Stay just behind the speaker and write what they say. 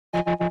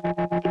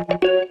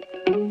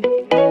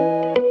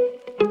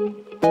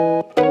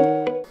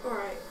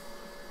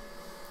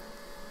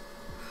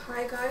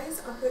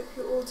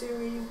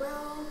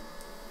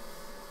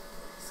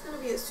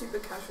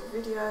super casual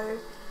video.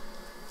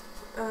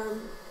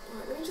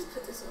 Right, let me just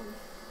put this on.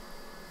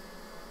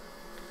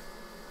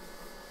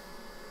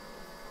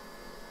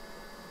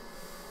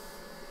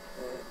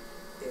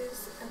 There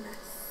is a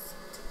mess.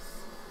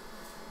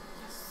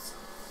 Yes.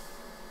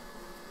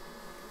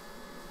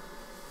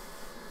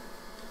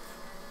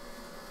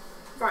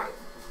 Right.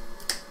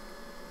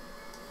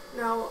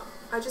 Now,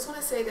 I just want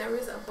to say there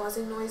is a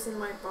buzzing noise in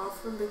my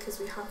bathroom because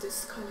we have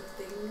this kind of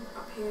thing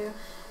up here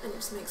and it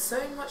just makes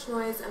so much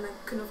noise and I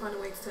couldn't find a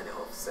way to turn it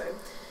off. So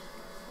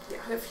yeah,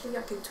 hopefully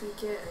I can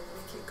tweak it and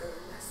make it go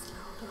less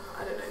louder.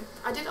 I don't know.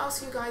 I did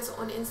ask you guys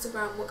on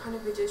Instagram what kind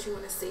of videos you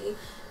want to see,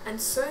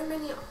 and so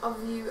many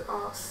of you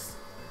asked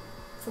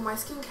for my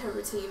skincare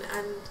routine,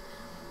 and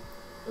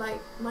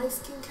like my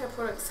skincare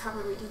products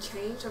haven't really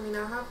changed. I mean,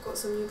 I have got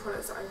some new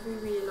products that I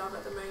really love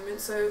at the moment,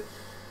 so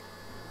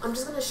I'm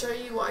just going to show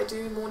you what I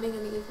do morning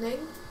and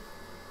evening.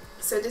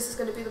 So this is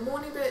going to be the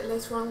morning bit,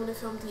 later on I'm going to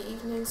film the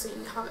evening, so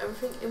you have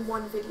everything in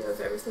one video of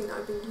everything that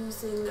I've been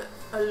using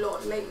a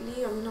lot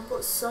lately. I mean, I've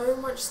got so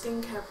much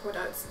skincare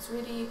products, it's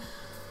really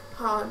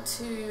hard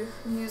to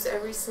use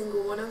every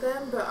single one of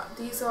them, but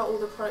these are all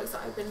the products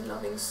that I've been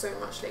loving so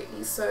much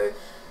lately. So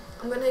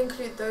I'm going to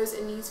include those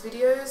in these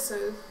videos,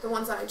 so the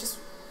ones that I just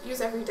use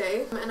every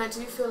day. And I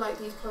do feel like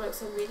these products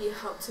have really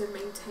helped to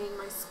maintain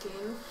my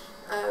skin.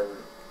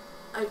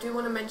 I do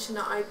want to mention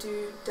that I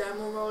do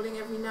dermal rolling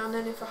every now and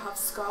then if I have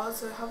scars,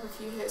 so I have a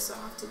few here, so I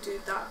have to do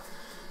that.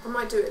 I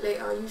might do it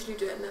later. I usually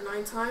do it in the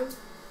night time,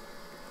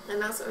 and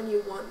that's only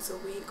once a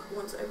week,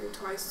 once every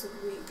twice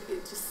a week.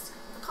 It just,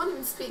 I can't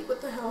even speak,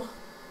 what the hell.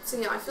 So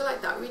yeah, I feel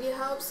like that really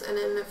helps. And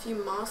then a few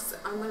masks.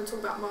 I'm going to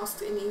talk about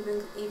masks in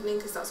the evening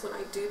because that's when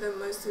I do them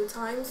most of the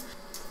times.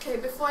 Okay,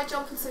 before I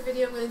jump into the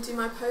video, I'm going to do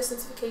my post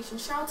notification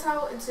shout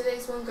out, and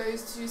today's one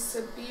goes to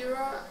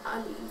Sabira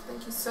Ali.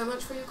 Thank you so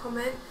much for your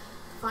comment.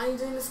 Finally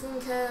doing the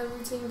skincare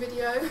routine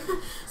video.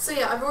 So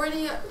yeah, I've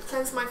already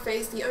cleansed my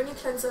face. The only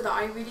cleanser that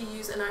I really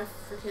use and I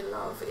freaking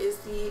love is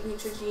the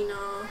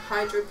Neutrogena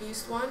Hydro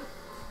Boost one.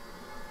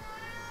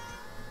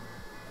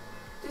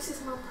 This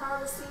is my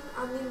privacy.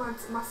 I need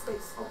my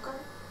space, okay?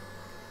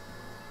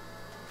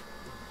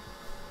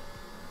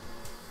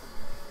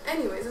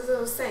 Anyways, as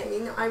I was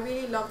saying, I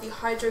really love the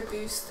Hydro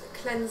Boost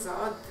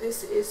cleanser.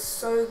 This is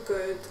so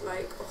good,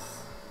 like, oh,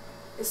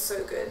 it's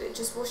so good. It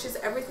just washes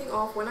everything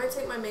off. When I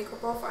take my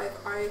makeup off,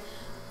 I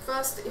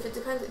first, if it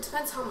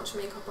depends how much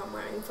makeup I'm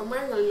wearing. If I'm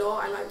wearing a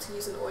lot, I like to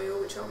use an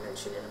oil, which I'll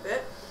mention in a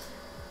bit,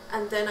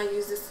 and then I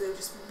use this to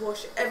just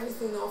wash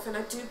everything off. And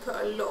I do put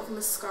a lot of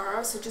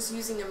mascara, so just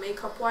using a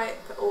makeup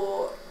wipe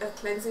or a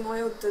cleansing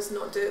oil does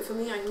not do it for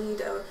me. I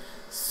need a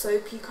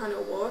soapy kind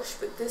of wash,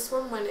 but this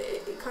one, when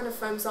it kind of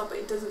foams up, but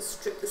it doesn't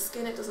strip the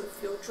skin, it doesn't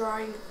feel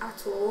drying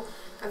at all.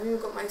 I've even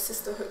got my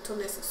sister hooked on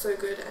this. It's so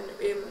good, and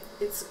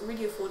it's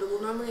really affordable.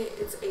 Normally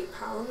it's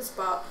 £8,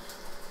 but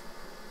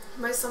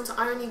sometimes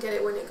I only get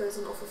it when it goes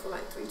on offer for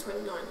like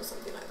 $3.29 or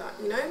something like that,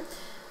 you know.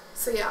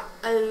 So yeah,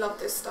 I love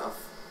this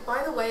stuff.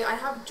 By the way, I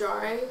have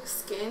dry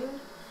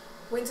skin.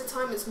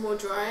 Wintertime it's more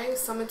dry,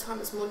 summertime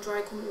it's more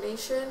dry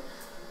combination,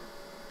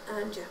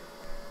 and yeah.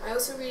 I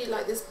also really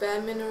like this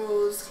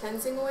bareMinerals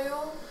cleansing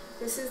oil.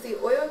 This is the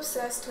Oil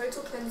Obsessed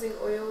Total Cleansing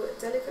Oil, a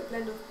delicate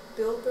blend of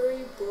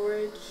bilberry,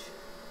 borage,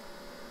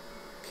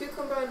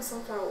 cucumber and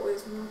sunflower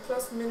oils,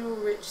 plus mineral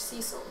rich sea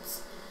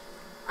salts.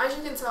 As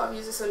you can tell, I've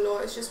used this a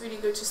lot. It's just really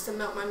good just to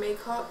melt my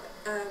makeup,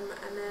 and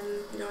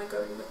then, you know, I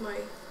go in with my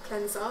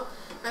cleanser.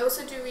 I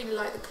also do really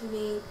like the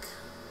Clinique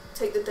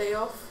Take the Day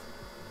Off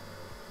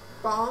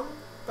balm,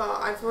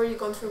 but I've already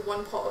gone through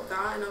one pot of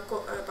that and I've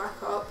got a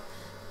backup.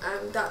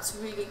 That's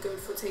really good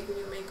for taking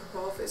your makeup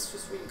off. It's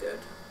just really good.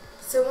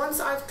 So once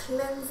I've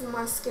cleansed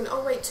my skin,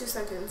 oh wait, 2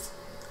 seconds,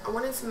 I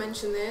wanted to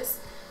mention this.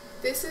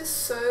 This is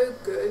so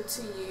good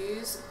to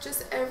use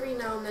just every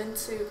now and then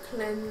to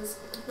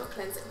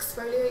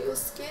exfoliate your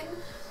skin.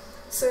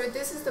 So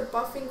this is the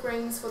Buffing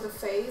Grains for the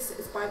Face.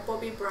 It's by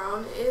Bobbi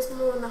Brown. It is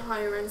more on the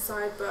higher end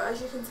side, but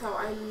as you can tell,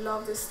 I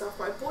love this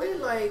stuff. I bought it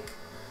like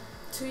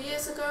 2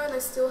 years ago and I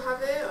still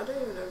have it. I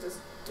don't even know if there's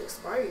the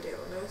expiry date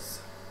on this.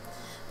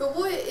 But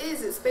what it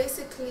is, it's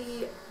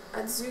basically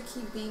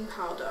Adzuki bean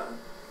powder,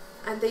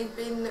 and they've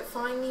been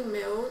finely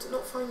milled,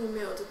 not finely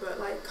milled, but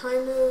like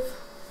kind of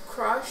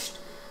crushed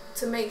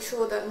to make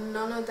sure that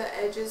none of the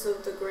edges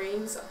of the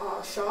grains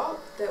are sharp.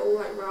 They're all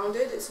like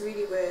rounded. It's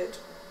really weird.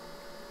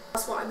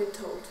 That's what I've been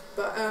told.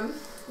 But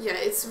yeah,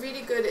 it's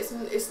really good.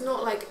 It's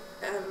not like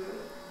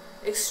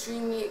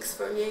extremely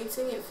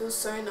exfoliating. It feels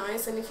so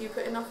nice, and if you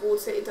put enough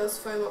water, it does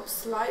foam up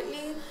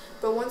slightly.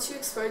 But once you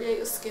exfoliate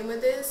your skin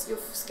with this, your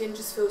skin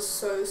just feels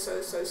so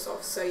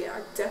soft. So yeah,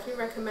 I definitely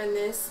recommend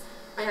this.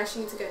 I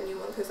actually need to get a new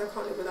one because I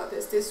can't live without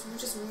this. This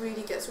just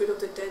really gets rid of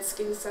the dead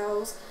skin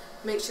cells,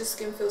 makes your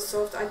skin feel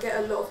soft. I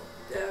get a lot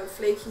of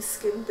flaky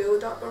skin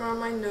build up around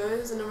my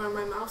nose and around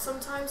my mouth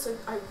sometimes, so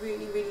I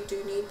really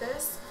do need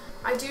this.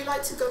 I do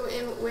like to go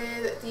in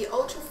with the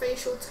Ultra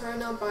Facial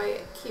Toner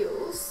by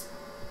Kiehl.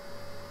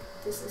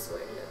 This is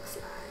what it looks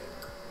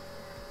like.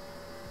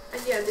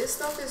 And yeah, this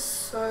stuff is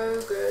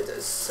so good,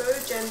 it's so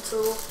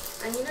gentle.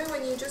 And you know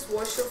when you just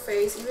wash your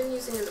face, even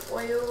using an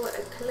oil,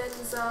 a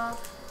cleanser,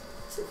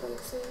 is it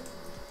focusing?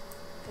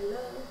 Hello?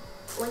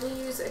 When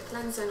you use a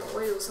cleanser and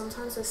oil,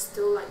 sometimes there's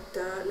still like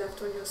dirt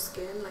left on your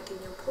skin, like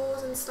in your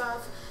pores and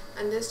stuff,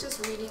 and this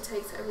just really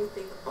takes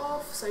everything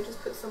off. So I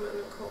just put some on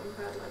a cotton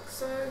pad like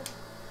so.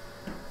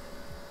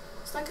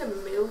 It's like a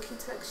milky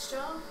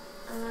texture,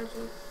 and I just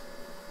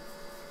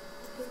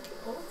take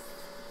it off.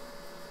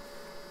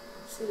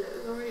 See, look,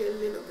 there's already a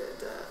little bit of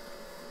dirt.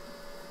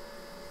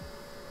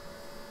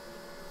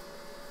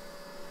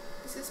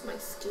 This is my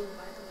skin,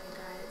 by the way,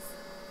 guys.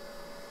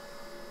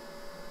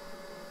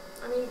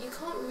 I mean, you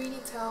can't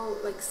really tell,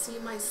 like, see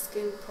my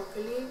skin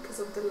properly because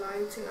of the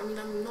lighting. I mean,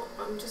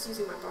 I'm just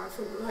using my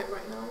bathroom light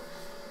right now.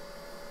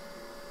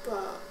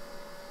 But,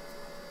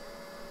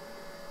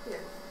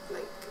 yeah,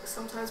 like,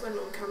 sometimes when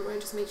on camera,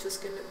 it just makes your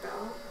skin look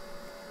better.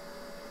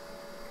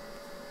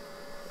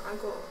 I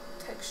got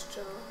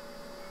texture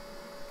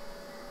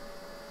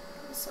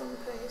in some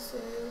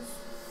places.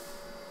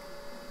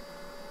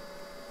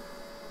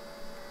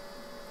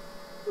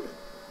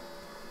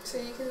 So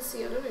you can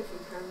see, I don't know if you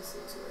can see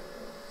to my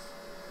nose.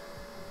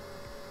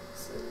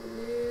 It's a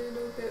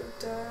little bit of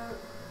dirt.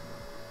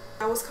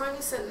 I was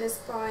kindly sent this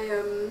by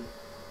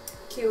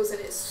Kiehl's, and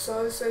it's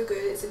so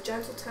good. It's a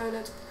gentle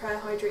toner to prepare,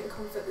 hydrate and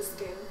comfort the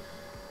skin.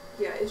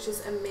 Yeah, it's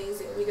just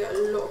amazing. We get a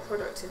lot of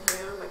product in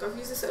here. Like, I've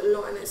used this a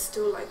lot and it's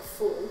still like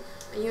full.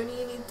 And you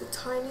only need the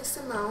tiniest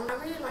amount. I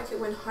really like it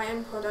when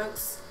high-end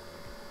products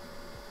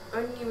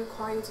only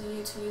require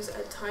you to use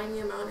a tiny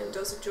amount and it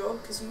does a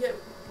job, because you get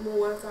more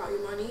worth out of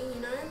your money,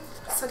 you know.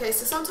 So, okay,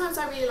 so sometimes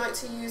I really like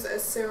to use a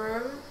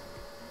serum.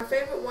 My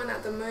favourite one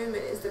at the moment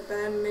is the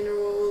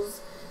bareMinerals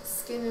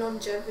Skin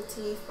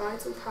Longevity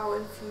Vital Power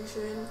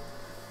Infusion.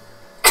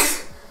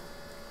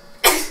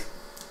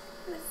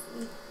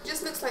 It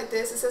just looks like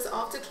this. It says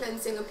after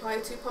cleansing, apply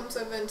 2 pumps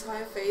over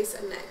entire face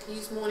and neck.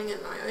 Use morning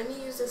and night. I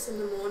only use this in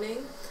the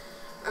morning.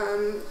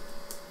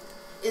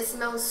 It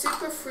smells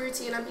super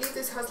fruity, and I believe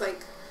this has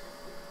like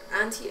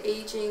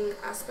anti-aging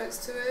aspects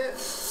to it. It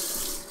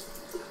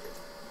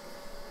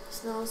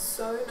smells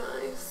so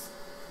nice.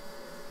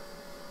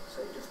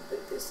 So just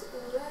put this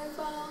all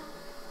over.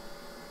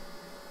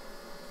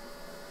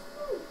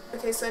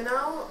 Okay, so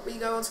now we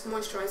go on to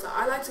moisturizer.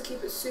 I like to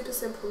keep it super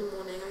simple in the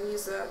morning. I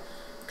use a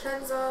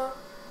cleanser.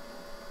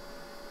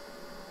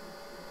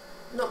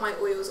 Not my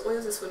oils.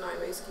 Oils is for night,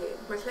 basically.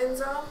 My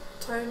cleanser,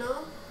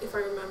 toner, if I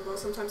remember.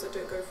 Sometimes I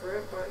don't go for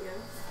it, but yeah.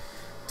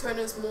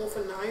 Toner is more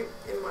for night,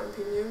 in my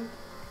opinion.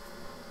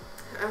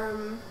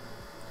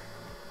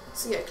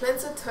 So yeah,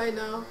 cleanser,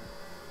 toner,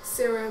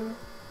 serum,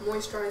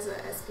 moisturizer,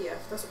 SPF.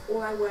 That's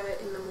all I wear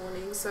in the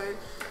morning. So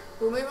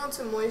we'll move on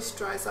to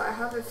moisturizer. I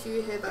have a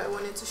few here that I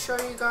wanted to show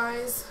you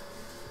guys.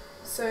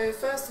 So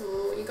first of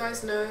all, you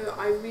guys know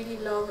I really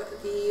love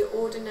the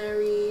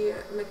Ordinary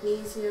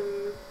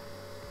Magnesium,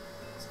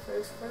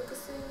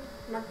 focusing,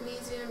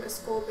 Magnesium,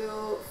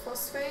 Ascorbyl,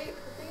 Phosphate,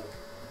 I think.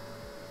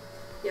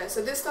 Yeah,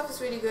 so this stuff is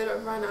really good.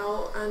 I've run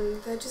out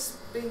and they're just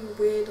being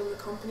weird on the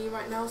company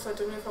right now, so I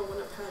don't know if I want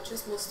to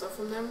purchase more stuff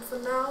from them for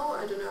now.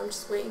 I don't know, I'm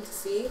just waiting to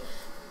see.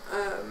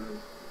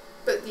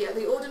 But yeah,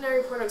 the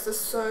Ordinary products are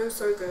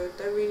so good.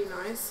 They're really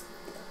nice.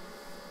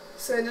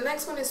 So the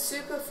next one is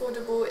super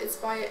affordable. It's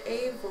by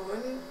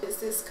Avon. It's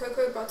this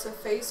cocoa butter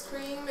face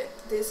cream.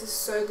 This is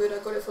so good. I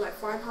got it for like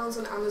 £5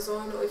 on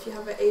Amazon, or if you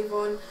have an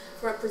Avon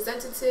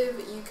representative,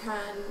 you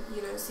can,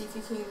 you know, see if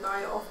you can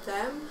buy it off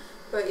them.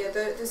 But yeah,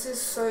 this is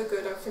so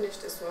good. I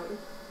finished this one.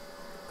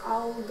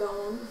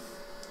 Balm.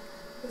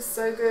 It's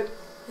so good.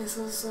 It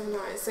smells so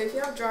nice. So if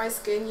you have dry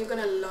skin, you're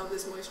gonna love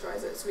this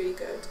moisturizer. It's really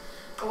good.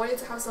 I wanted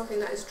to have something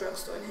that is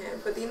drugstore in here.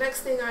 But the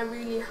next thing I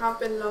really have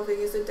been loving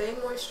is the Day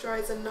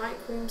Moisturizer Night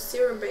Cream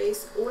Serum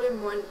Base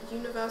All-in-One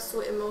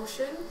Universal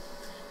Emulsion.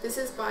 This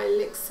is by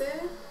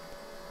LIXIRSKIN.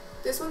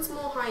 This one's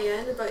more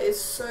high-end, but it's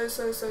so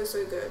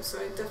good. So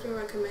I definitely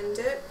recommend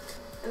it.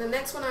 And the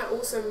next one I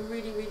also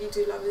really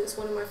do love, it's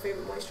one of my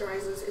favourite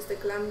moisturizers, is the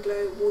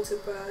GlamGlow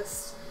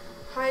WATERBURST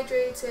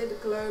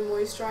Hydrated Glow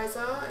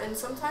Moisturizer. And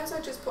sometimes I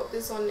just pop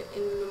this on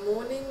in the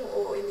morning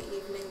or in the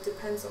evening,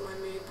 depends on my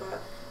mood,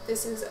 but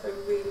this is a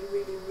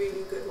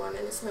really good one,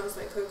 and it smells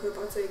like cocoa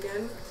butter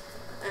again.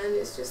 And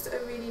it's just a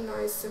really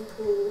nice,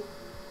 simple,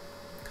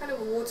 kind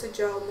of water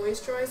gel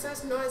moisturizer.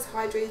 It's not as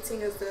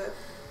hydrating as the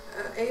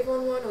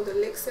Avon one or the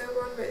LIXIRSKIN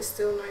one, but it's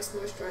still a nice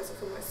moisturizer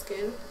for my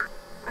skin.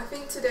 I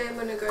think today I'm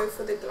going to go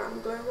for the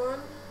GlamGlow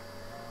one.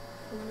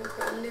 I'm going to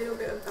put a little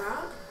bit of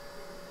that.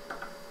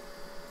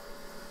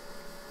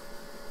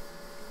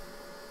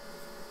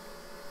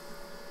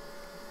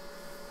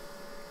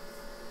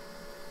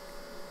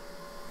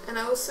 And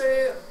I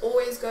also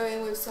always go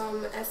in with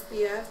some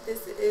SPF.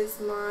 This is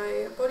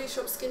my Body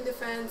Shop Skin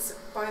Defense,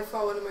 by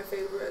far one of my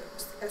favourite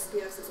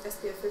SPFs. It's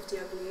SPF 50,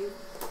 I believe.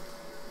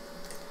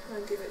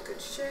 I'll give it a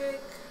good shake.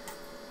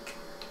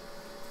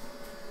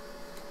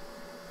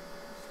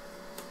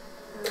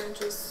 And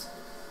just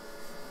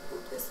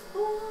put this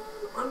on.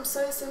 I'm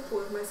so simple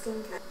with my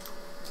skincare.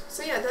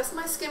 So yeah, that's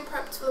my skin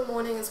prep for the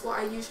morning. It's what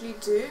I usually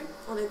do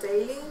on a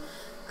daily.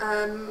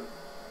 I'm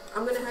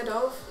gonna head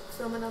off,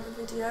 film another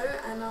video,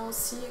 and I'll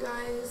see you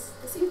guys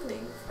this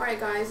evening. Alright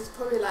guys, it's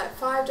probably like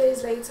 5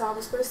 days later. I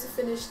was supposed to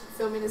finish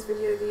filming this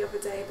video the other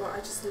day, but I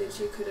just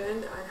literally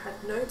couldn't. I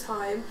had no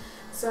time.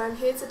 So I'm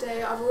here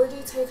today. I've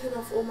already taken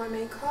off all my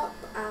makeup,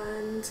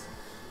 and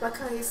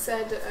like I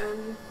said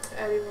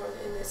earlier on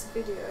in this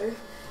video,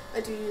 I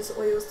do use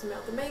oils to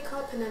melt the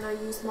makeup, and then I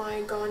use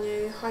my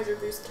Garnier Hydro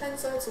Boost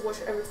Cleanser to wash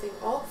everything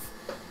off.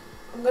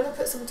 I'm going to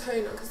put some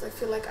toner because I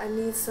feel like I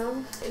need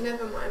some.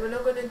 Never mind, we're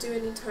not going to do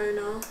any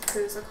toner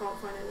because I can't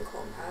find any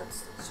cotton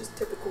pads. It's just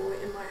typical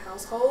in my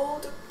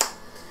household.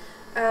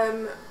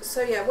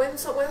 So yeah,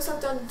 once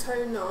I've done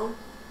toner,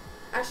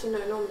 actually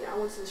no, normally I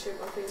wanted to show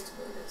my face, to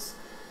be honest.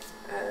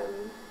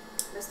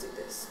 Let's do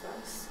this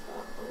first,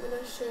 but I'm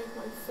going to show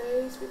my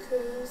face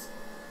because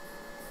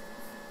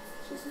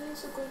it just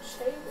needs a good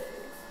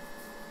shaving.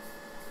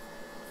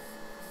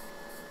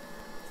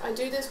 I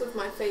do this with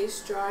my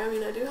face dry. I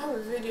mean, I do have a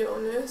video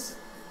on this.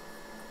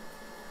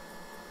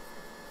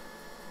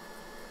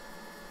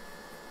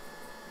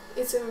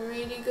 It's a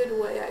really good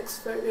way at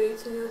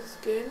exfoliating your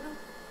skin.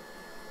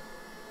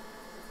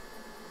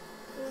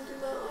 I'm gonna do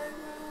my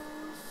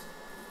eyebrows.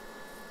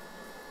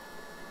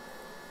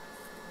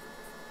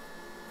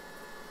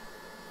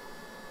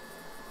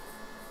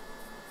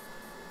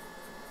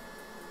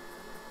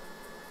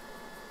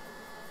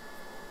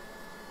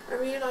 I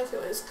really like it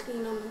when it's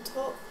clean on the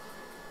top.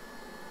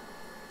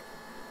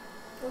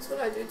 That's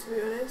what I do, to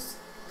be honest.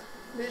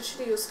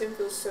 Literally your skin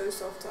feels so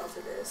soft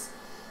after this.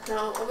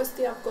 Now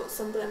obviously I've got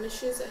some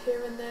blemishes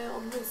here and there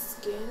on my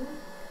skin.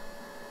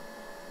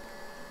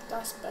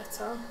 That's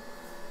better.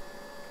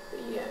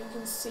 But yeah, you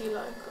can see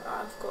like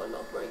I've got a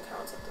lot of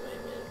breakouts at the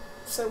moment.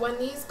 So when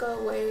these go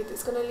away,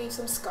 it's going to leave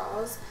some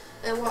scars.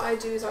 And what I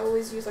do is I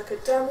always use like a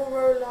dermal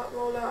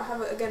roller. I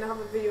have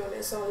a video on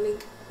it, so I'll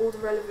link all the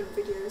relevant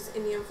videos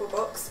in the info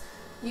box.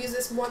 Use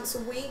this once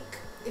a week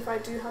if I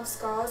do have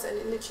scars, and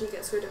it literally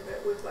gets rid of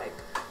it with like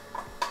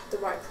the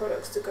right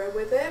products to go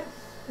with it.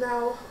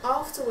 Now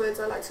afterwards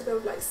I like to go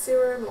with like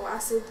serum or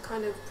acid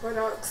kind of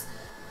products.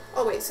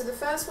 Oh wait, so the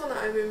first one that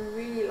I've been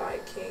really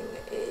liking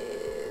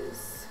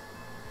is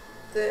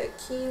the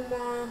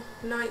Quinoa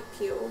Night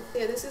Peel.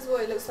 Yeah, this is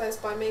what it looks like. It's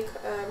by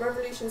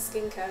Revolution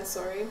Skincare,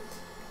 sorry.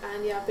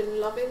 And yeah, I've been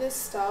loving this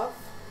stuff.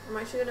 I'm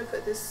actually going to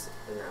put this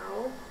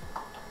now.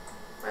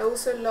 I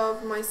also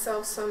love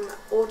myself some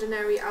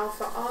Ordinary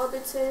Alpha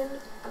Arbutin.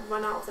 I've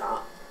run out of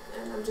that,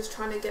 and I'm just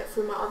trying to get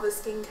through my other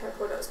skincare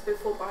products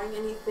before buying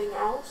anything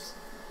else.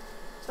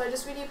 So I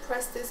just really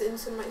press this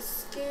into my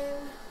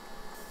skin.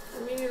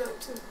 I really like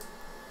to...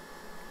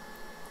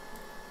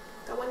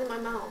 That went in my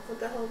mouth, what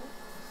the hell?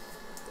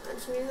 I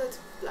just really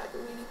like to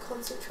really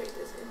concentrate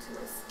this into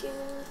my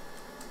skin.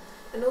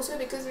 And also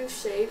because we've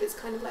shaved, it's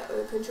kind of like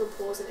opens your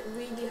pores and it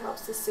really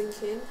helps to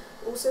sink in.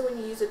 Also when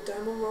you use a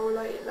dermal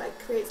roller, it like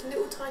creates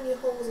little tiny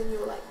holes in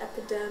your like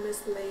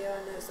epidermis layer.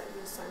 I know it's like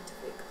really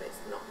scientific, but it's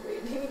not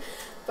really.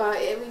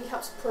 But it really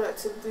helps the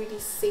product to really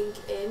sink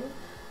in.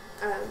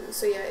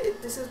 So yeah,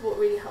 this is what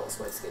really helps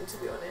my skin, to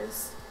be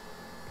honest.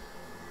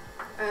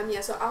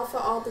 Yeah, so Alpha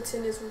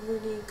Arbutin is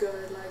really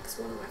good, like it's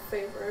one of my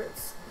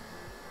favourites.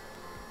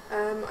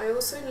 I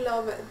also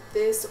love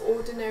this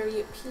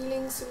Ordinary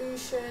Peeling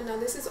Solution. Now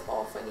this is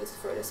off, I need to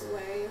throw this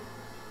away,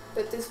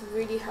 but this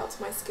really helps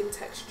my skin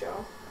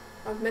texture.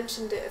 I've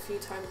mentioned it a few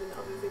times in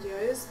other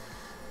videos.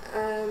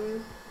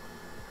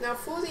 Now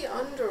for the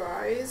under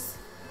eyes,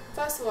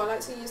 first of all I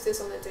like to use this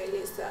on the daily.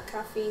 It's the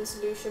Caffeine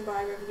Solution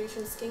by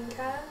Revolution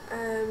Skincare.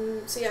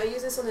 So yeah, I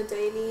use this on a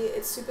daily.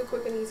 It's super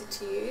quick and easy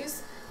to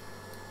use.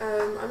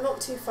 I'm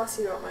not too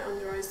fussy about my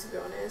under eyes, to be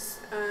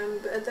honest.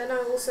 But then I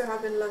also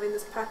have been loving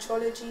this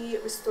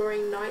PATCHOLOGY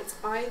Restoring Night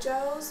Eye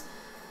Gels.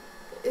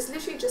 It's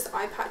literally just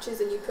eye patches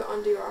and you put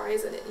under your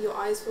eyes, and your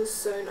eyes feel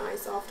so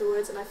nice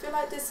afterwards. And I feel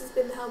like this has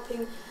been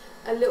helping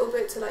a little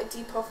bit to like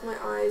depuff my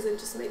eyes and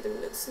just make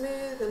them look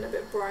smooth and a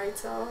bit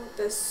brighter.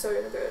 They're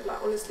so good.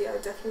 Like honestly, I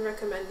definitely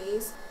recommend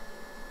these.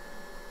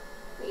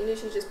 You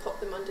literally just pop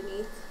them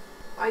underneath.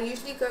 I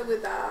usually go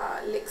with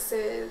that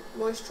LIXIRSKIN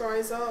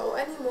moisturizer, or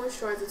any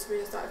moisturizer, to be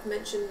honest, that I've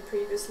mentioned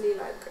previously,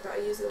 like that I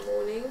use in the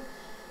morning.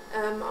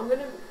 I'm going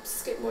to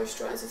skip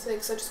moisturizer today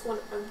because I just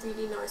want a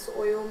really nice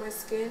oil on my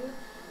skin.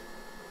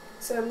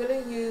 So I'm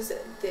going to use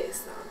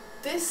this now.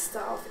 This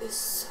stuff is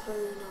so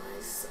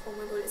nice. Oh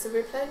my god, it's a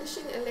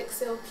replenishing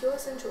elixir of pure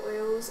essential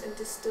oils and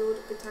distilled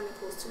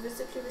botanicals to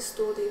visibly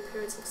restore the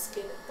appearance of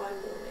skin by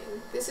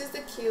morning. This is the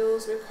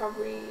Kiehl's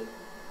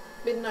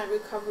Midnight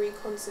Recovery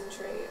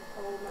Concentrate.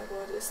 Oh my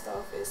god, this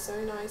stuff is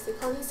so nice. They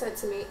kindly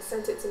sent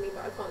it to me,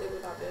 but I can't live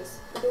without this.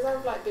 Because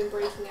I've like been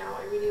breaking out,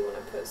 I really want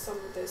to put some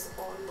of this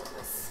on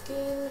my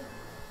skin,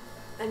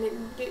 and it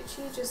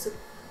literally just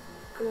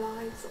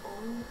glides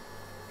on.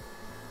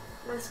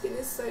 My skin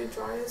is so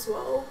dry as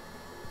well.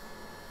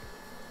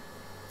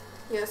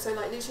 Yeah, so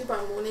like literally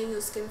by morning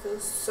your skin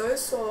feels so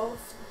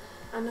soft,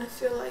 and I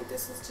feel like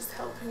this is just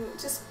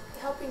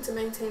helping to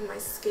maintain my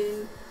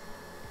skin.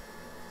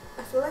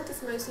 I feel like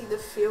it's mostly the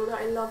feel that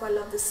I love. I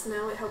love the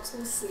smell. It helps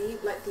me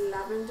sleep, like the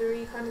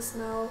lavendery kind of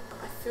smell.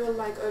 I feel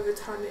like over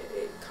time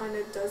it kind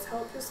of does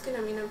help your skin. I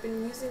mean, I've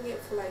been using it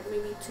for like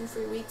maybe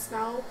 2-3 weeks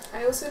now.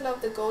 I also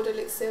love the Gold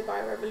Elixir by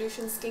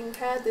Revolution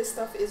Skincare. This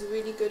stuff is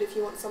really good if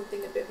you want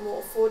something a bit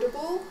more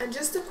affordable. And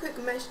just a quick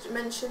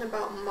mention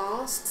about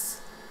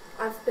masks.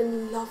 I've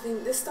been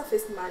loving this stuff.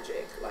 Is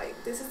magic.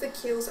 Like, this is the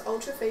Kiehl's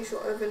Ultra Facial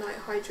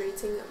Overnight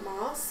Hydrating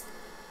Mask.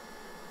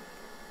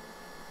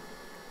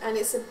 And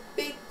it's a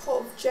big pot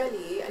of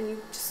jelly, and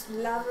you just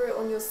lather it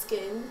on your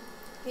skin,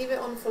 leave it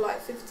on for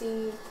like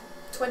 15-20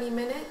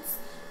 minutes,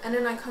 and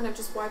then I kind of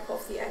just wipe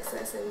off the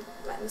excess and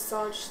like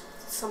massage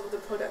some of the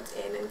product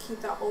in and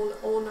keep that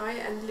all night,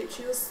 and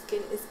literally your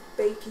skin is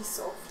baby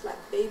soft, like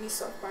baby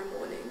soft by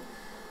morning.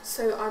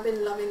 So I've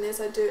been loving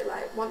this. I do it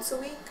like once a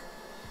week.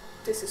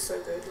 This is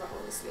so good, like,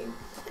 honestly.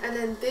 And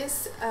then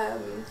this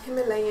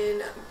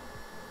Himalayan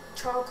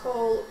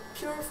charcoal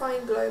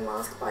purifying glow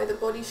mask by the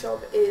Body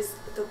Shop is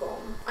the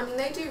bomb. I mean,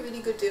 they do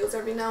really good deals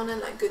every now and then,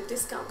 like good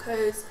discount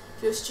codes.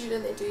 If you're a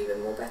student, they do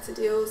even more better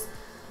deals,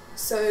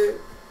 so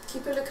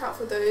keep a lookout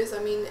for those. I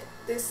mean,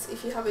 this,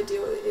 if you have a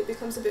deal, it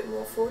becomes a bit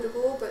more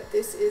affordable, but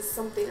this is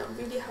something that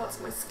really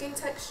helps my skin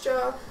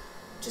texture,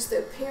 just the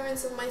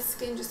appearance of my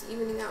skin, just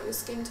evening out your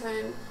skin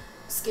tone,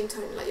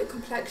 like your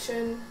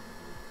complexion.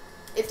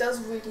 It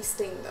does really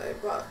sting though,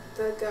 but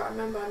the girl, I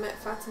remember I met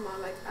Fatima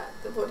like at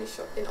the Body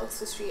Shop in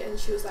Oxford Street, and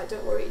she was like,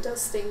 don't worry, it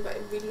does sting, but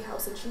it really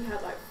helps. And she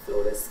had like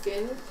flawless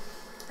skin,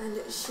 and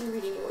she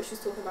really knew what she was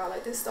talking about.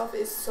 Like, this stuff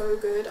is so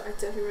good. I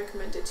definitely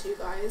recommend it to you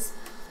guys.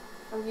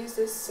 I've used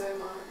this so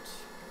much.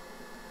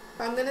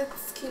 But I'm gonna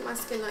keep my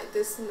skin like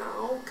this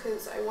now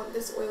because I want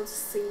this oil to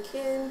sink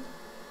in,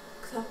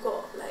 because I've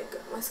got like,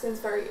 my skin's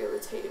very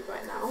irritated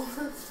right now.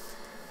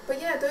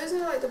 But yeah, those are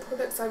like the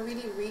products I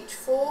really reach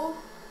for.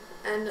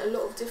 And a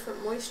lot of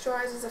different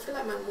moisturizers. I feel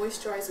like my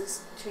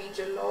moisturizers change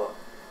a lot.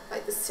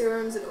 Like the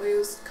serums and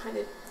oils kind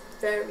of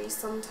vary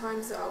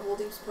sometimes out of all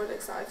these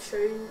products that I've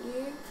shown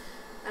you.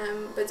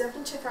 But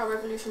definitely check out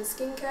Revolution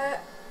Skincare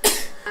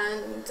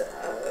and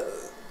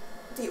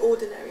The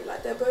Ordinary.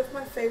 Like, they're both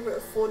my favorite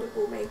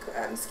affordable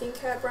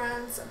skincare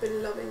brands. I've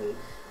been loving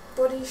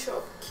Body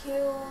Shop,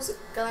 Kiehl's,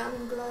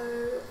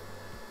 GlamGlow.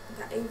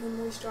 That Avon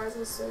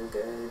moisturizer is so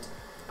good.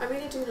 I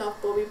really do love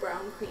Bobbi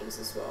brown creams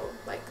as well.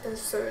 Like, they're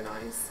so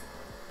nice.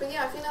 But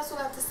yeah, I think that's all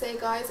I have to say,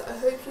 guys. I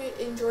hope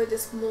you enjoyed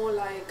this more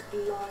like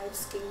live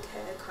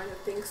skincare kind of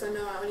thing, because I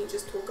know I only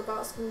just talk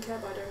about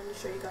skincare, but I don't really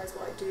show you guys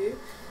what I do.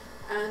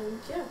 And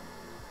yeah.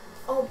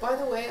 Oh, by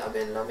the way, I've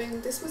been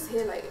loving, this was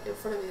here like in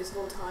front of me this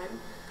whole time.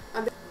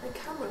 My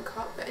camera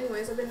cut, but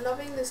anyways, I've been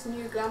loving this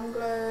new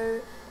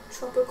GlamGlow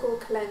Tropical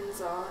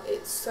Cleanser.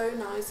 It's so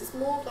nice. It's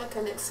more of like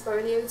an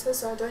exfoliator,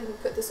 so I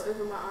don't put this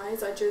over my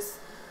eyes. I just,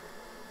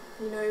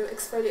 you know,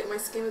 exfoliate my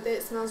skin with it.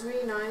 It smells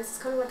really nice. It's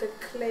kind of like a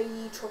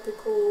clayey,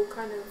 tropical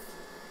kind of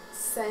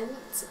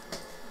scent.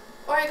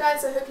 Alright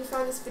guys, I hope you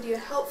found this video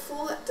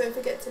helpful. Don't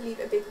forget to leave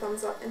a big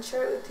thumbs up and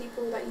share it with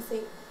people that you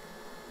think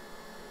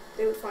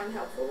they would find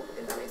helpful,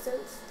 if that makes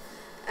sense.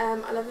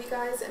 I love you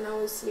guys, and I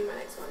will see you in my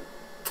next one.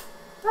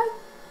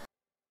 Bye!